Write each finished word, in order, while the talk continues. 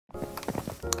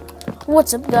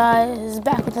What's up, guys?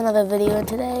 Back with another video, and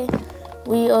today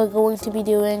we are going to be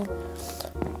doing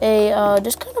a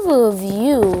just kind of a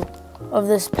review of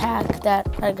this pack that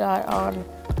I got on.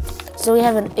 So we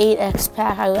have an 8X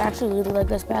pack. I actually really like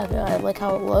this pack. I like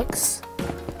how it looks.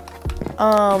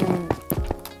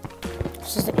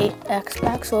 It's just an 8X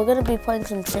pack. So we're gonna be playing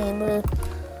some Chamber,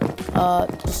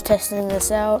 just testing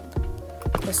this out,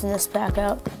 testing this pack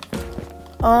out.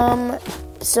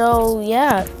 So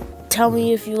yeah. Tell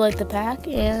me if you like the pack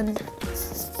and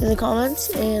in the comments,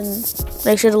 and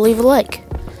make sure to leave a like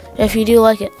if you do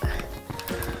like it.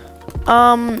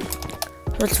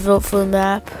 Let's vote for a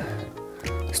map.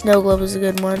 Snow Globe is a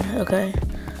good one. Okay.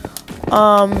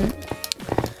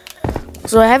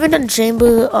 So I haven't done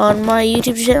Chamber on my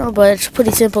YouTube channel, but it's a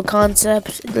pretty simple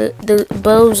concept. The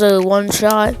bows are one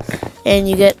shot, and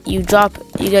you get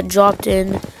dropped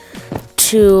in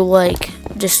to like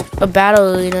just a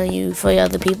battle arena. You fight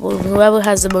other people. Whoever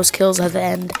has the most kills at the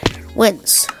end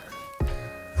wins.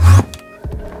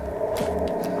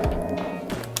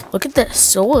 Look at that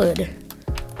sword.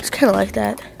 It's kind of like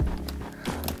that.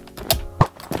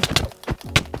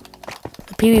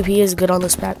 The PvP is good on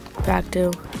this pack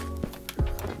too.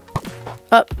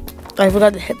 Oh, I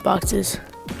forgot the hitboxes.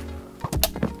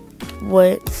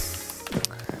 Wait.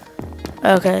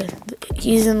 Okay,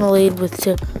 he's in the lead with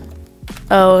 2.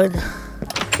 Oh, and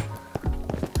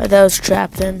that was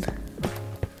trapped in.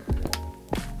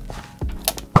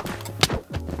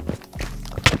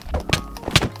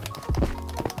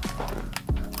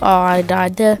 Oh, I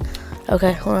died there.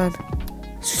 Okay, hold on.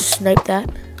 Snipe that.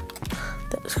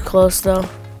 That was close though.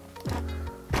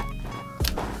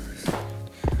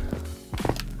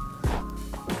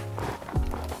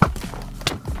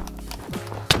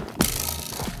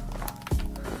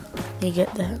 You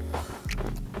get that.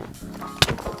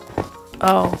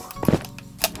 Oh.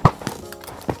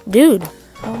 Dude,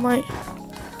 how am I?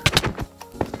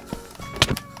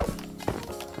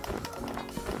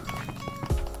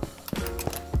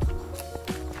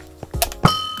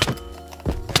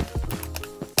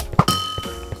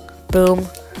 Boom.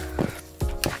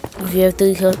 If you have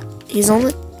 3 kills, he's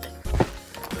only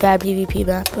bad PvP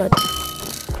map, but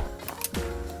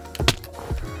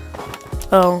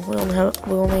oh,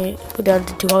 we only put down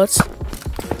to 2 hearts.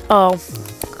 Oh.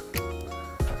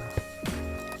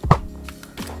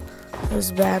 That was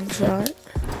a bad shot.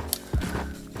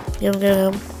 Get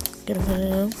him.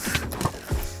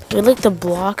 I like the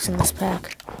blocks in this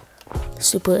pack.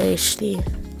 Super HD.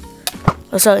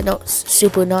 Oh, sorry, no,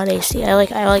 super not HD. I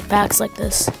like packs like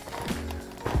this.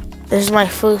 This is my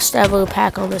first ever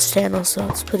pack on this channel, so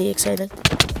it's pretty exciting.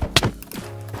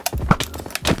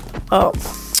 Oh.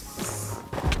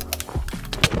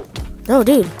 No,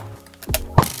 dude.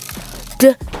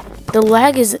 The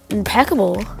lag is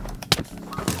impeccable.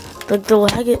 Like the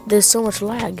lag, there's so much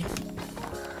lag.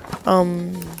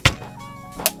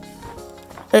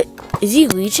 Is he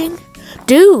reaching?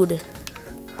 Dude!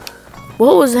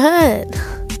 What was that?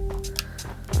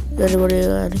 Is anybody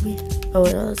around me? Oh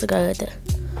wait, no, that's the guy right there.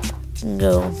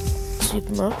 Go sweep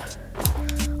him up.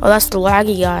 Oh, that's the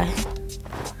laggy guy.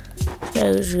 This guy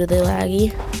was really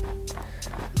laggy.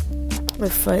 I'm gonna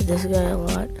fight this guy a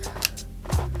lot.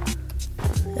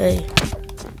 Hey.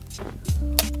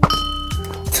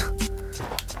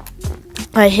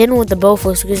 I hit him with the bow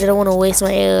first because I don't want to waste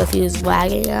my arrow if he was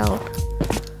lagging out.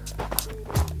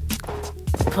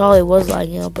 Probably was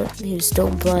lagging out, but he was still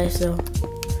in play, so.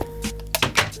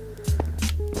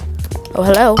 Oh,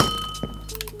 hello.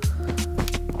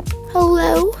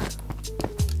 Hello.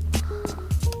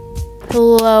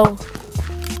 Hello.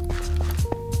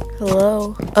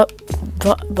 Hello. Oh,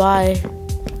 bye.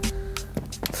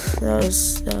 That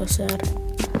was sad.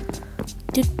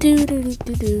 Do do do do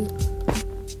do do.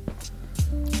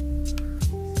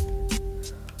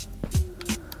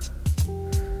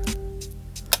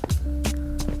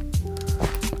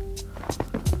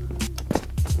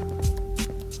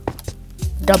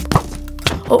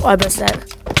 Oh, I missed that.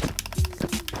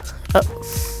 Oh,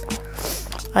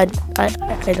 I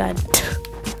died.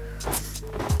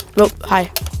 Oh, hi,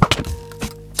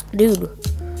 dude.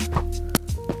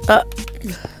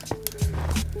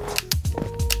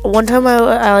 One time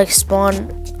I like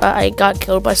spawned. I got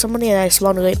killed by somebody, and I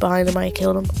spawned right behind him. I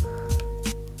killed him.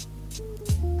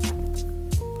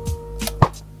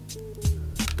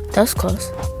 That was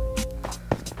close.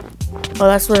 Oh,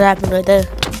 that's what happened right there.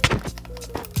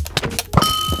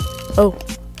 Oh.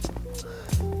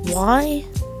 Why?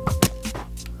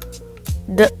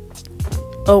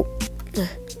 Oh.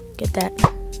 Get that.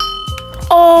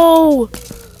 Oh!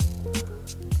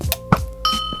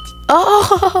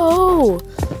 Oh!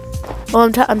 Oh,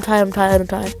 I'm tired.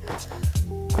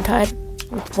 I'm tired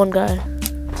with one guy.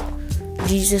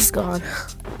 Jesus gone.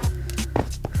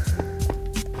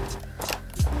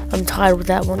 I'm tired with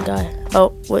that one guy.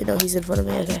 Oh, wait, no, he's in front of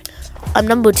me. Okay. I'm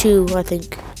number 2, I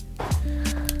think.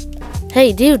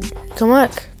 Hey, dude, come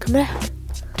back. Come back.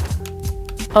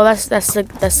 Oh, that's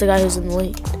the guy who's in the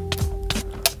lead.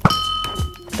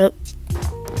 Nope.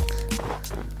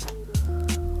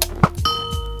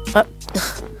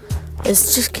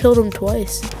 It's just killed him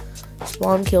twice.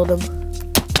 Spawn killed him.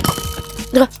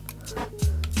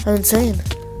 I'm insane.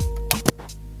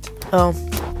 Oh.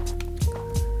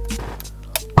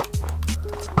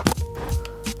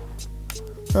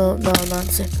 Oh, no, I'm not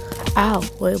insane. Ow.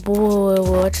 Wait,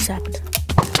 what just happened?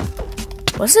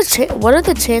 What are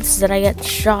the chances that I get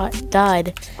shot,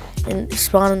 died, and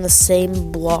spawn in the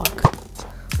same block?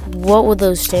 What were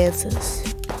those chances?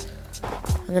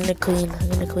 I'm gonna clean.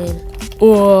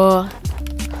 Oh.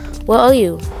 Where are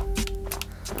you?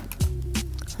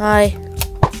 Hi.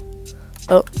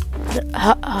 Oh.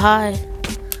 Hi.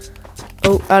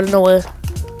 Oh, out of nowhere.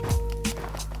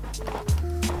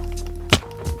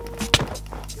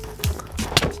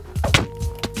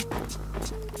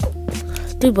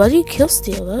 Dude, why do you kill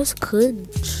steal? That was cringe.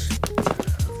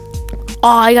 Oh,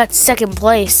 I got 2nd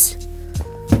place.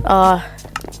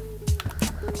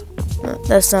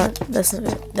 That's not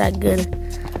that good.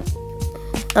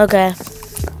 Okay.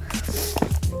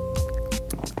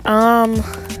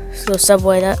 Let's go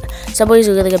Subway. Subway's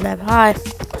a really good map. Hi.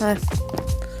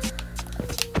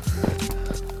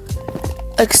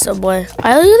 Like Subway.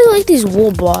 I really like these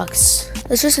wool blocks.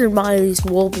 Let's just admire these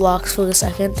wool blocks for a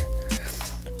second.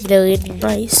 Really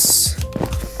nice.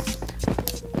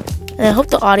 And I hope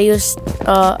the audio's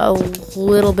a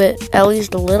little bit, at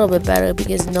least a little bit better,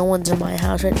 because no one's in my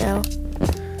house right now.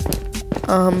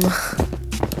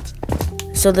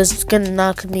 So there's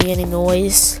not gonna be any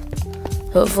noise,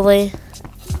 hopefully.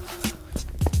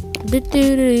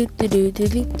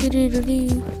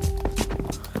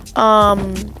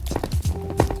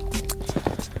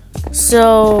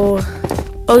 So,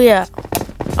 oh yeah,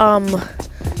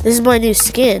 this is my new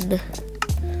skin.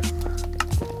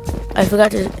 I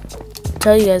forgot to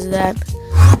tell you guys that.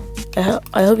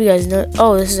 I hope you guys know.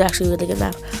 Oh, this is actually a really good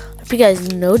map. I hope you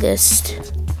guys noticed.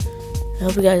 I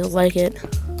hope you guys like it.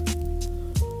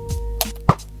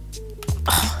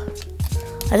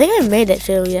 I think I made it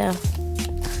too, yeah.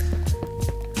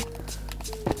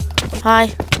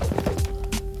 Hi.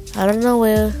 I don't know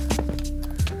where.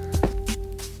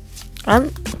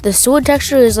 The sword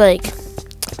texture is like,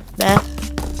 meh.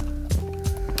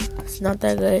 It's not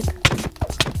that good.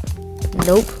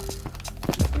 Nope.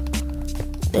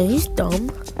 No, he's dumb.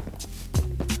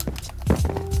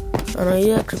 Oh no,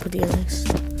 you actually pretty nice.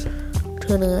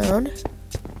 Turn around.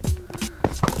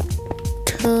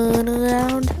 Turn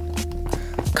around.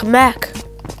 Come back.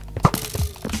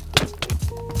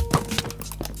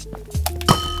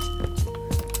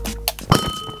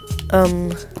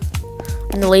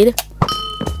 In the lead.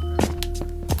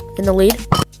 In the lead.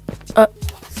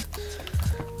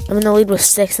 I'm in the lead with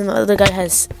 6, and the other guy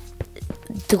has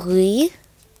 3.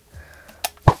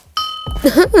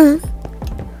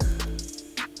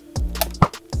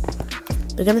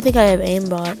 They're gonna think I have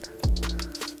aimbot.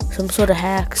 Some sort of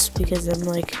hacks, because I'm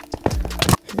like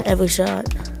in every shot.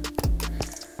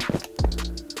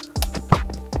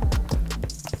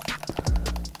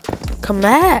 Come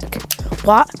back.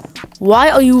 Why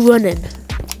are you running?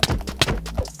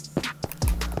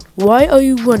 Why are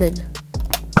you running?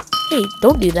 Hey,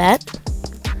 don't do that.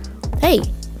 Hey,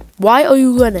 why are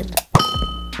you running?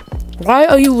 Why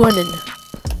are you running?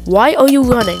 Why are you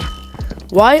running?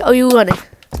 Why are you running?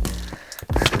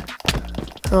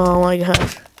 Oh my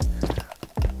gosh.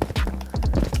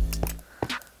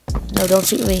 No, don't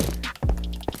shoot me.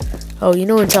 Oh, you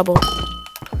know you're in trouble.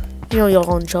 You know you're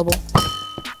all in trouble.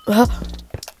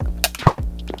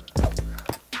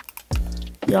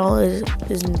 Y'all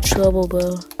is in trouble,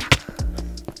 bro.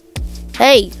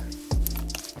 Hey!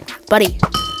 Buddy.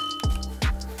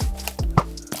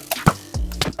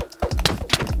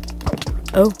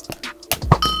 Oh.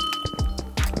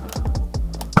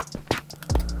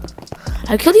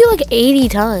 I killed you like 80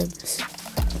 times.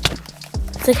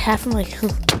 It's like half of my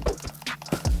kill.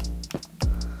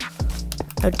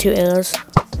 I have 2 arrows.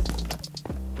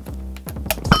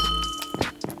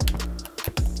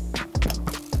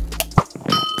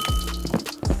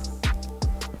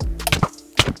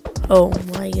 Oh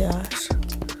my gosh.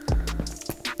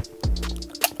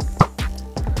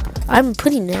 I'm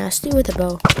pretty nasty with a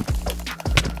bow.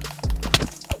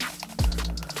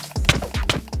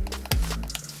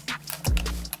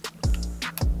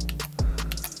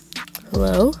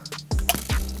 Hello?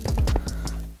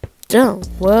 Damn,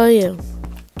 where are you?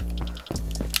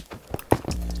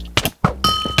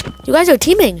 You guys are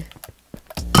teaming.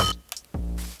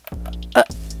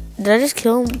 Did I just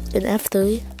kill him in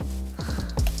F3?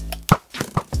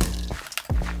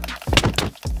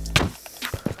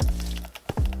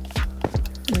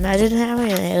 Imagine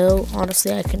having an arrow.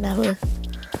 Honestly, I could never.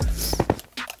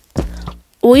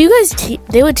 Well, you guys,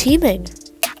 they were teaming.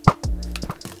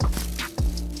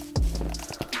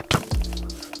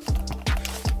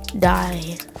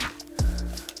 Die.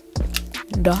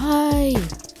 Die.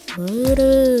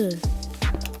 Murder.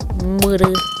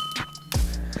 Murder.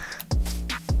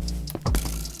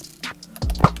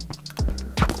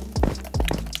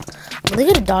 They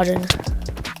got a dodge in.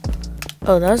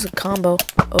 Oh, that was a combo.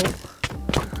 Oh.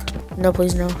 No,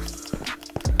 please, no.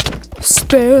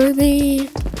 Spare me.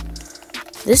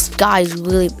 This guy's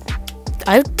really...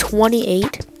 I have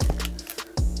 28.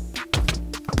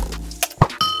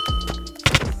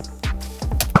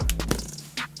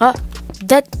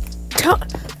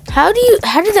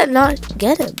 How did that not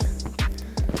get him?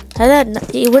 How did that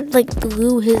not, it went like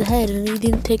through his head and he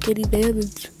didn't take any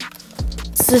damage.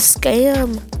 It's a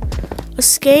scam. A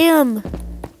scam.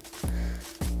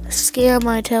 A scam,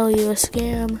 I tell you, a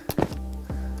scam.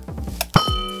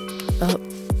 Oh.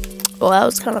 Well, that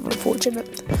was kind of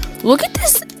unfortunate. Look at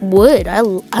this wood.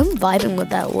 I'm vibing with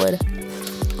that wood.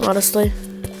 Honestly.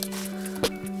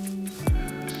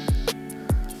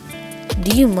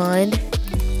 Do you mind,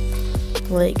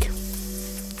 like,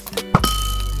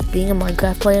 being a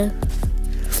Minecraft player?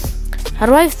 How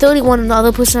do I have 31 and the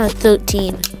other person has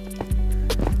 13?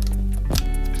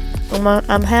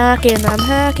 I'm hacking. I'm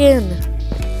hacking.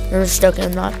 I'm just joking.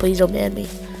 I'm not. Please don't ban me.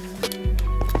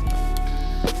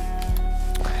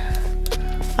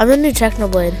 I'm the new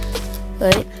Technoblade,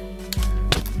 right?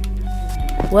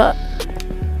 What?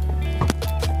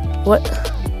 What?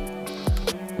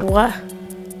 What?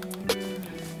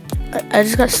 I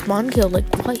just got spawn killed like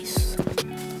twice.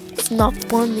 It's not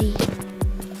funny.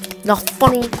 Not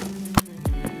funny.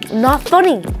 Not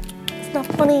funny. It's not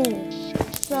funny.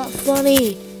 It's not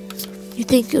funny. You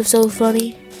think you're so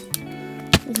funny?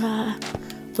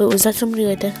 Wait, was that somebody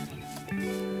right there?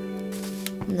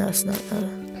 No, it's not.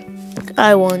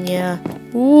 I won, yeah.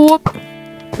 Whoop.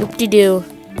 Whoop-de-doo.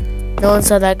 No one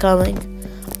saw that coming.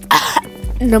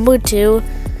 Number 2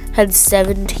 had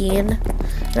 17.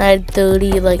 And I had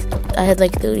 30, I had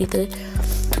 33.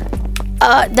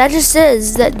 That just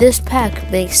says that this pack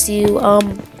makes you,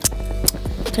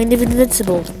 kind of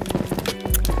invincible.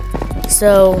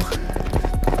 So,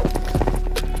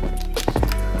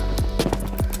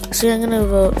 I'm gonna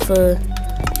vote for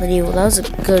medieval. That was a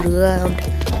good round.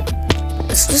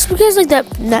 It's just because, like,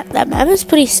 that map is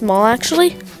pretty small,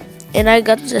 actually. And I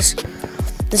got the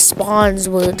spawns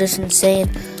were just insane.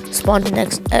 Spawned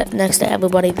next to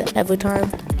everybody every time.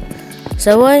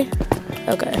 Subway?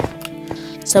 Okay.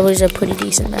 Subway's a pretty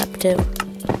decent map too.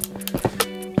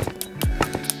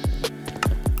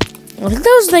 I think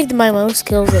that was like my most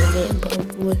kills in the game,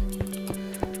 probably.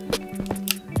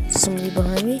 Somebody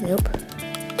behind me? Nope.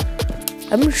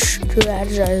 I'm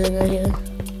strategizing right here.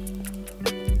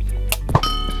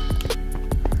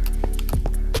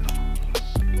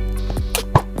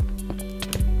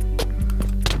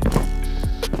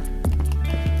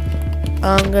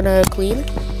 I'm gonna clean.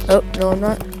 Oh, no, I'm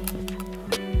not.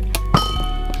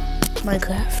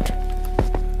 Minecraft.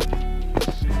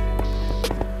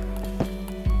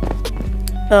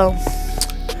 Oh.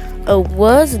 Oh,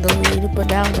 was in the lead, but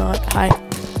now not. Hi.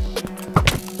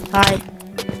 Hi.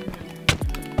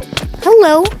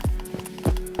 Hello.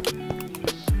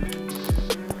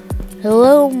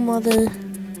 Hello, mother.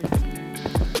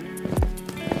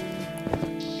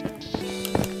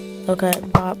 Okay,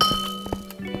 Bob.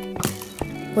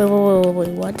 Wait,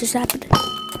 what just happened?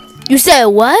 You said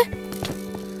what?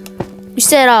 You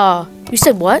said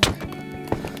what?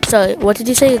 Sorry, what did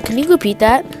you say? Can you repeat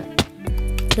that?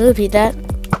 Can you repeat that?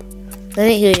 I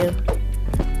didn't hear you.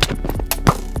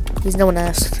 Because no one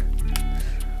asked.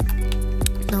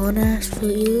 No one asked for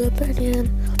your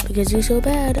opinion. Because you're so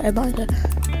bad at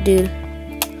Minecraft. Dude,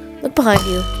 look behind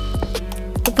you.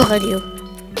 Look behind you.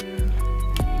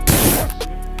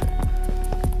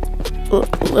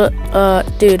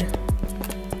 Dude.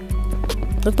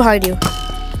 Look behind you.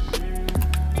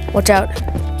 Watch out.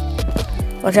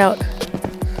 Watch out.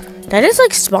 Did I just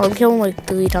like spawn kill him like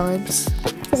 3 times?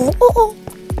 Oh.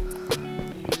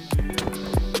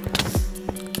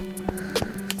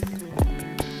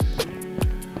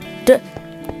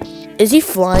 Is he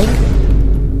flying?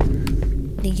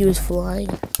 I think he was flying.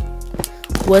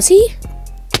 Was he?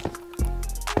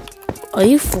 Are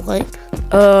you flying?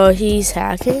 He's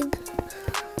hacking?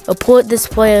 put this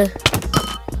player.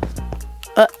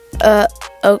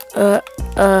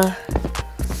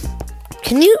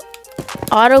 Can you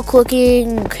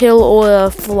auto-clicking kill a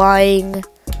flying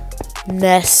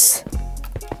mess?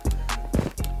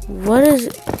 What is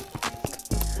it?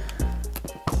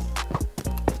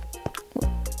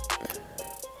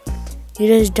 You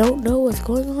just don't know what's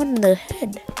going on in their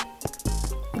head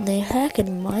when they hack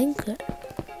in Minecraft.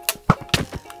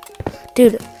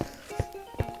 Dude,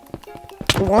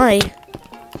 why?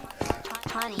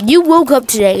 You woke up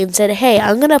today and said, hey,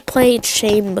 I'm gonna play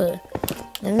Chamber.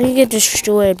 I'm gonna get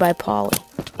destroyed by Polly.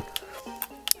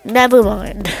 Never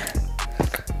mind.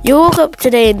 You woke up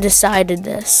today and decided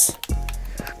this.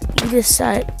 You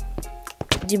decide.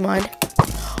 Do you mind?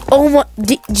 Oh my,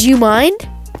 do you mind?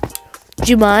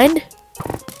 Do you mind?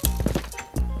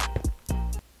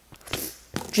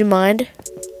 Do you mind?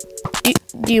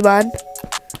 Do you mind?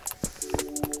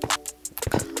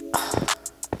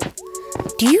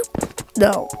 Do you?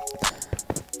 No.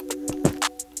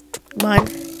 Mind?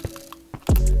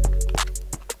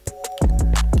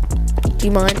 Do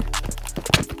you mind?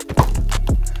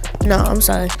 No, I'm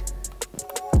sorry.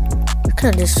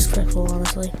 Kind of disrespectful,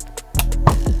 honestly.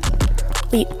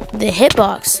 Wait, the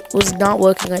hitbox was not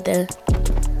working right there.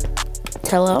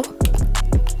 Hello?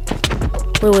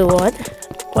 Wait, what?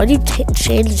 Why did you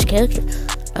change his character?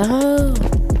 Oh.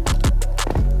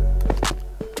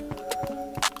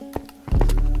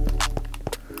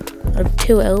 I have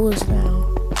 2 L's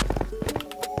now.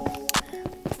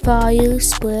 Fire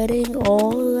spreading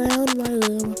all around my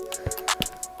room.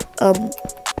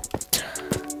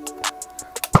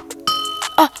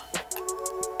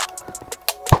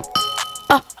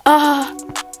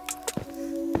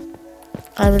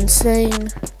 I'm insane.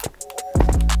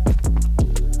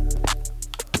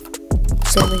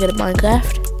 So I'm good at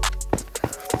Minecraft.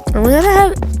 I'm gonna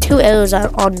have 2 arrows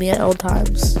on me at all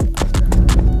times.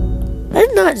 I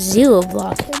did not zero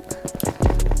block him.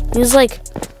 He was like,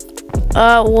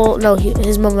 well, no,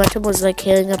 his momentum was like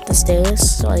carrying up the stairs,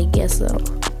 so I guess so.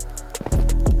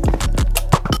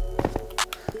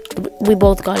 We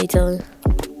both got each other.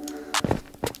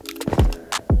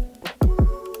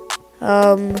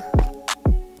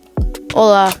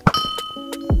 Hola.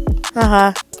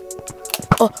 Haha.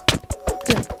 Oh,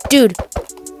 dude,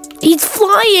 he's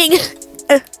flying.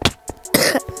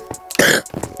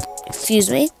 Excuse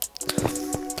me.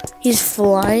 He's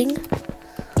flying.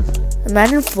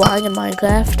 Imagine flying in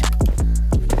Minecraft.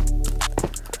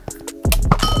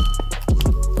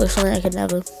 Personally, I could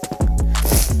never.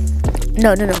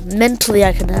 No. Mentally,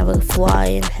 I could never fly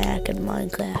and hack in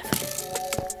Minecraft.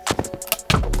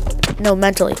 No,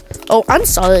 mentally. Oh, I'm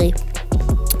sorry.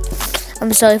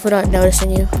 I'm sorry for not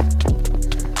noticing you.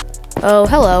 Oh,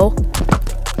 hello.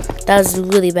 That was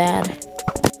really bad.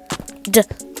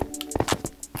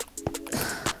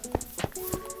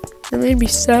 That made me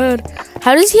sad.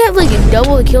 How does he have like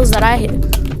double the kills that I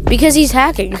hit? Because he's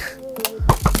hacking.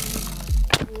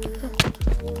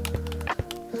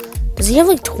 Does he have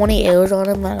like 20 arrows on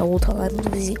him at all times?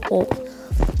 Is he old?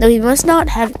 No, he must not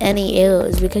have any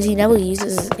arrows because he never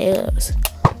uses his arrows.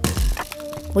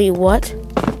 Wait, what?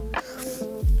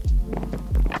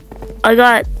 I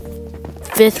got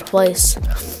 5th place.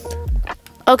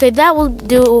 Okay, that will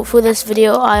do it for this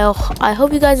video. I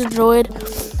hope you guys enjoyed.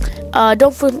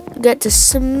 Don't forget to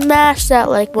smash that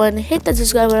like button, hit that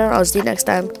subscribe button. I'll see you next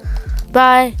time.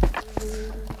 Bye.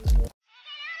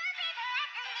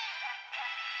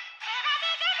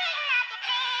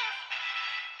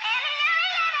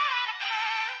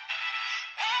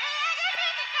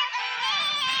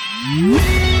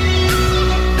 Mm-hmm.